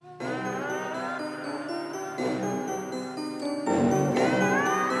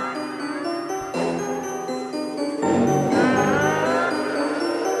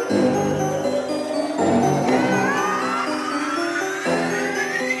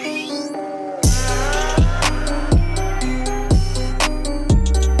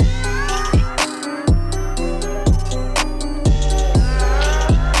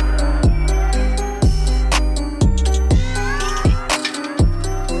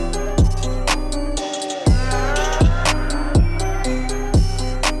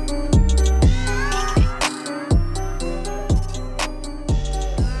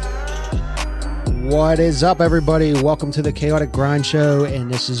What is up, everybody? Welcome to the Chaotic Grind Show, and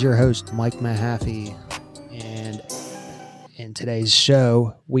this is your host, Mike Mahaffey. And in today's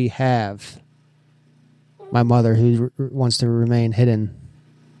show, we have my mother, who wants to remain hidden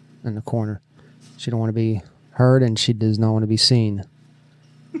in the corner. She don't want to be heard, and she does not want to be seen.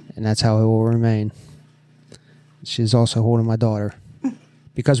 And that's how it will remain. She's also holding my daughter,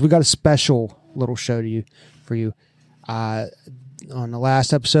 because we got a special little show for you. On the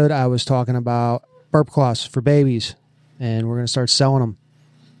last episode, I was talking about Burp Cloths for babies, and we're going to start selling them.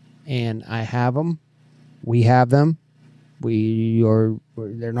 And I have them. We have them.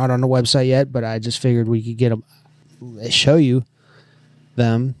 They're not on the website yet, but I just figured we could get them, show you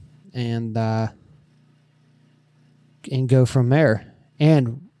them, and go from there.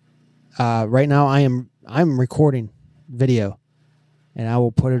 And right now, I'm recording video, and I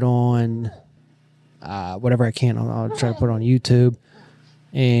will put it on whatever I can. I'll try to put it on YouTube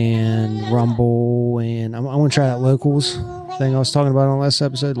and Rumble, and I want to try that Locals thing I was talking about on the last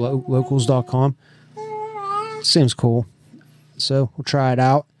episode, locals.com. Seems cool, so we'll try it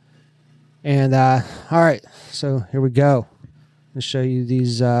out. And all right, so here we go. I'll show you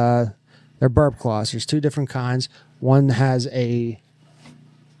these. They're Burp Cloths. There's two different kinds. One has a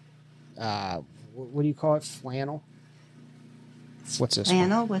what do you call it? Flannel. What's this?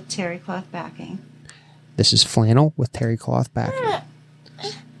 Flannel with terry cloth backing. This is flannel with terry cloth backing.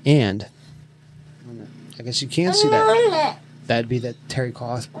 And I guess you can't see that. That'd be the terry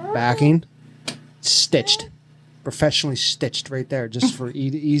cloth backing. Stitched. Professionally stitched right there, just for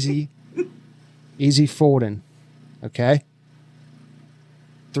easy folding. Okay?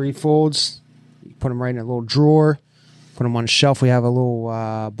 3 folds. You put them right in a little drawer. Put them on a shelf. We have a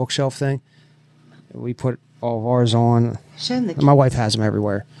little bookshelf thing. We put all of ours on. My wife has them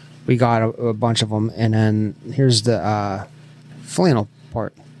everywhere. We got a bunch of them. And then here's the flannel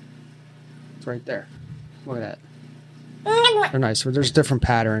part. It's right there. Look at that. They're nice. There's different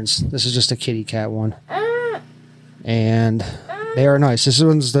patterns. This is just a kitty cat one. And they are nice. This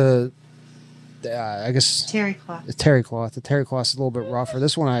one's I guess... terry cloth. The terry cloth. The terry cloth is a little bit rougher.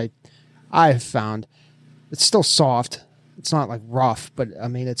 This one I found, it's still soft. It's not like rough, but I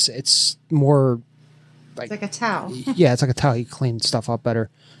mean, it's more... It's like a towel. Yeah, it's like a towel. You clean stuff up better.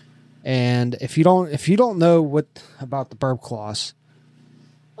 And if you don't know what about the Burp Cloths,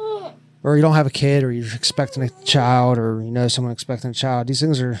 or you don't have a kid, or you're expecting a child, or you know someone expecting a child, these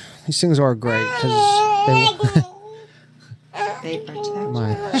things are great because they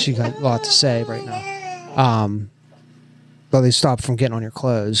protect. She got a lot to say right now. But they stop from getting on your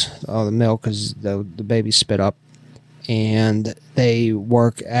clothes, all the milk, because the baby spit up. And they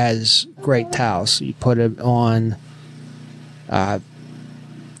work as great towels. You put it on.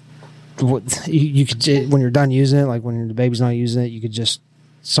 You could, when you're done using it, like when the baby's not using it, you could just,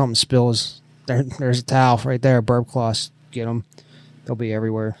 something spills. There's a towel right there. Burp Cloths. Get them. They'll be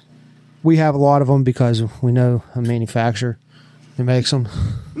everywhere. We have a lot of them because we know a manufacturer who makes them.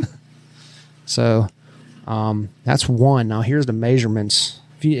 So that's one. Now here's the measurements.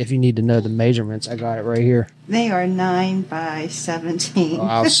 If you need to know the measurements, I got it right here. They are 9 by 17. Oh,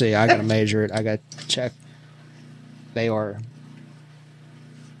 I'll see. I got to measure it. I got to check. They are...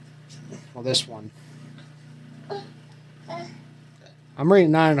 Well, this one. I'm reading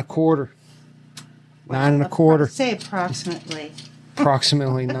 9 1/4. 9 1/4. Say approximately.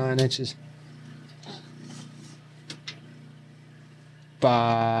 Approximately 9 inches.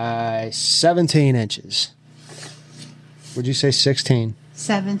 By 17 inches. Would you say 16?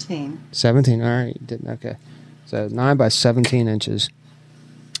 17. 17, all right. You didn't, okay. So 9 by 17 inches.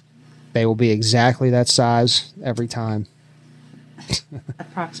 They will be exactly that size every time.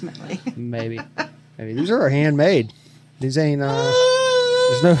 Approximately. Maybe. These are handmade. These ain't,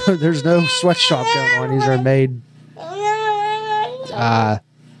 there's no sweatshop going on. These are made by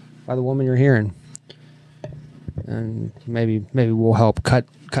the woman you're hearing. And maybe we'll help cut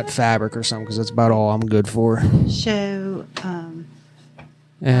fabric or something, because that's about all I'm good for. Show,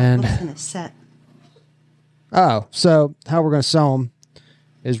 and what's in a set. Oh, so how we're going to sell them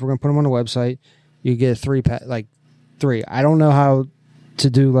is we're going to put them on the website. You get a 3-pack, like 3. I don't know how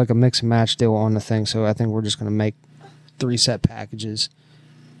to do like a mix and match deal on the thing, so I think we're just going to make 3 set packages,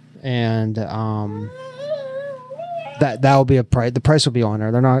 and that'll be a price. The price will be on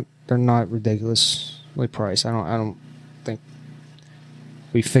there. They're not ridiculously priced. I don't think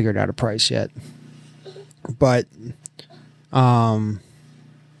we figured out a price yet, but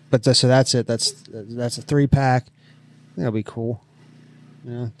so that's it. That's a 3-pack. That'll be cool.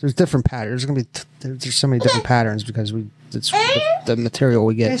 Yeah, there's different patterns. There's so many different patterns because it's the material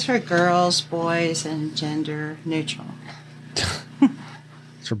we get. It's for girls, boys, and gender neutral.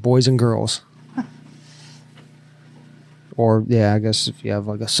 It's for boys and girls. Or yeah, I guess if you have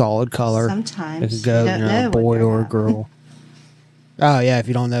like a solid color, Sometimes it could go, you don't know a what boy they're or a having. girl. Oh yeah, if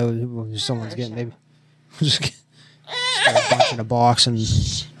you don't know who someone's getting, maybe just start a bunch in a box and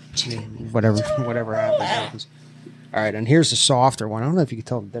whatever happens. All right, and here's the softer one. I don't know if you can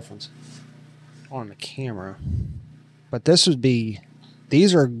tell the difference on the camera, but these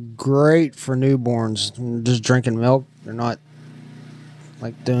are great for newborns just drinking milk. They're not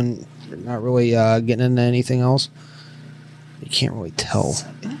they're not really getting into anything else. You can't really tell.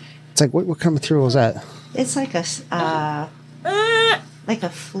 It's like what kind of material is that? It's like a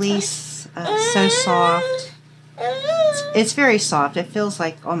fleece, so soft. It's very soft. It feels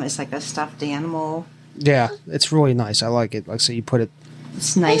like almost like a stuffed animal. Yeah, it's really nice. I like it. Like so, you put it.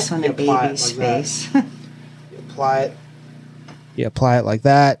 It's nice on a baby's face. You apply it like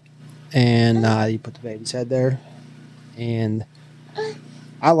that, and you put the baby's head there. And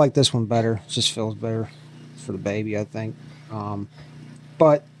I like this one better. It just feels better for the baby, I think.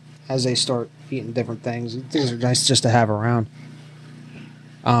 But as they start eating different things are nice just to have around.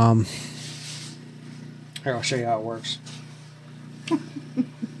 Here, I'll show you how it works.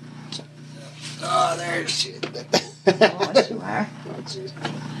 Oh, there she is.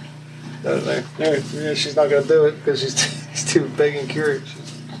 There, she's not going to do it because she's too big and curious.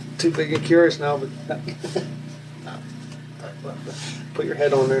 She's too big and curious now. But put your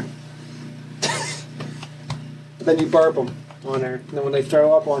head on there. Then you burp them on there. And then when they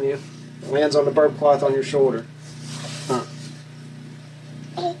throw up on you, it lands on the burp cloth on your shoulder. Huh.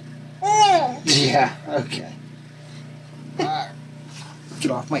 Yeah, okay. All right. Get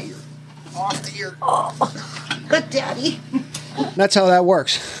off my ear. Off the ear. Oh, good daddy. That's how that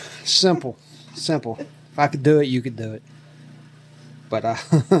works. Simple. If I could do it, you could do it. But,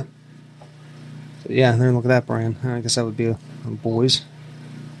 so yeah, there, look at that brand. I guess that would be a boys.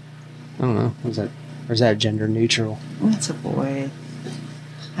 I don't know. Is that, or is that gender neutral? It's a boy,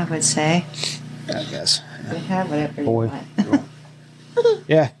 I would say. I guess. You have whatever Boy. you want.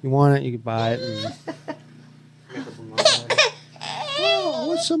 Yeah, you want it, you can buy it. And oh,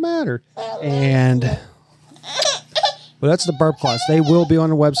 what's the matter? And well, that's the Burp Cloths. They will be on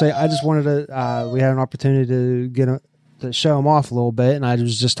the website. I just wanted to. We had an opportunity to to show them off a little bit, and I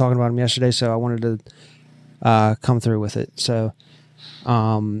was just talking about them yesterday, so I wanted to come through with it. So,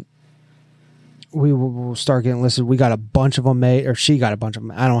 we will start getting listed. We got a bunch of them made, or she got a bunch of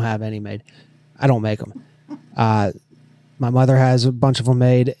them. I don't have any made. I don't make them. My mother has a bunch of them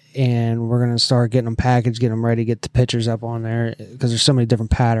made, and we're going to start getting them packaged, getting them ready, get the pictures up on there, because there's so many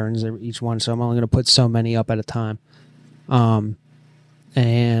different patterns each one, so I'm only going to put so many up at a time. And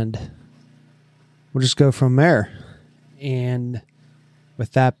we'll just go from there. And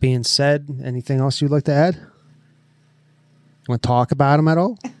with that being said, anything else you'd like to add? Want to talk about them at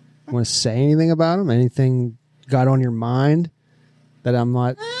all? Want to say anything about them? Anything got on your mind that I'm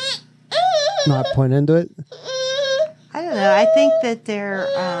not putting into it? I don't know. I think that they're.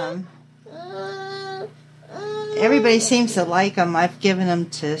 Everybody seems to like them. I've given them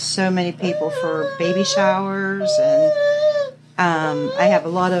to so many people for baby showers, and I have a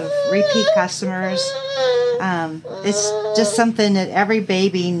lot of repeat customers. It's just something that every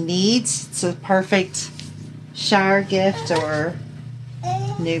baby needs. It's a perfect shower gift or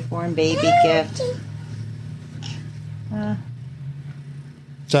newborn baby gift.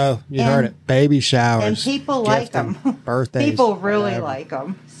 So you heard it, baby showers, and people like them. Birthdays, people really whatever. like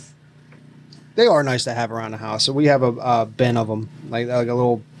them. They are nice to have around the house. So we have a bin of them, like a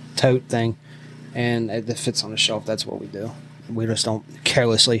little tote thing, and it fits on the shelf. That's what we do. We just don't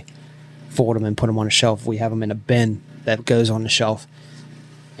carelessly fold them and put them on a shelf. We have them in a bin that goes on the shelf.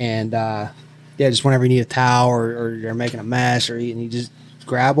 And yeah, just whenever you need a towel or you're making a mess or eating, you just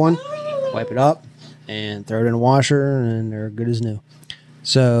grab one, wipe it up, and throw it in the washer, and they're good as new.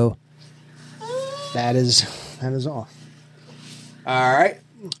 So that is all. All right.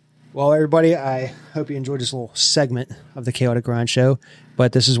 Well, everybody, I hope you enjoyed this little segment of the Chaotic Grind Show.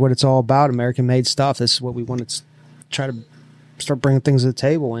 But this is what it's all about, American-made stuff. This is what we want to try to start bringing things to the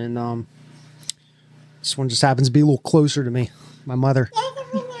table. And this one just happens to be a little closer to me, my mother.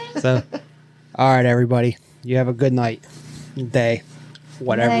 So, all right, everybody. You have a good night, day,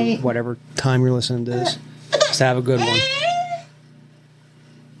 whatever time you're listening to this. Just have a good one.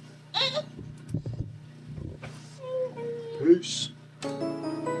 Peace.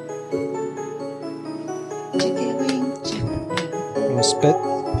 Chicken wing, chicken wing. You want to spit? You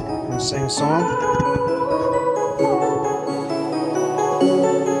want to sing a song?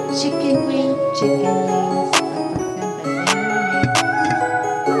 Chicken wing, chicken wings.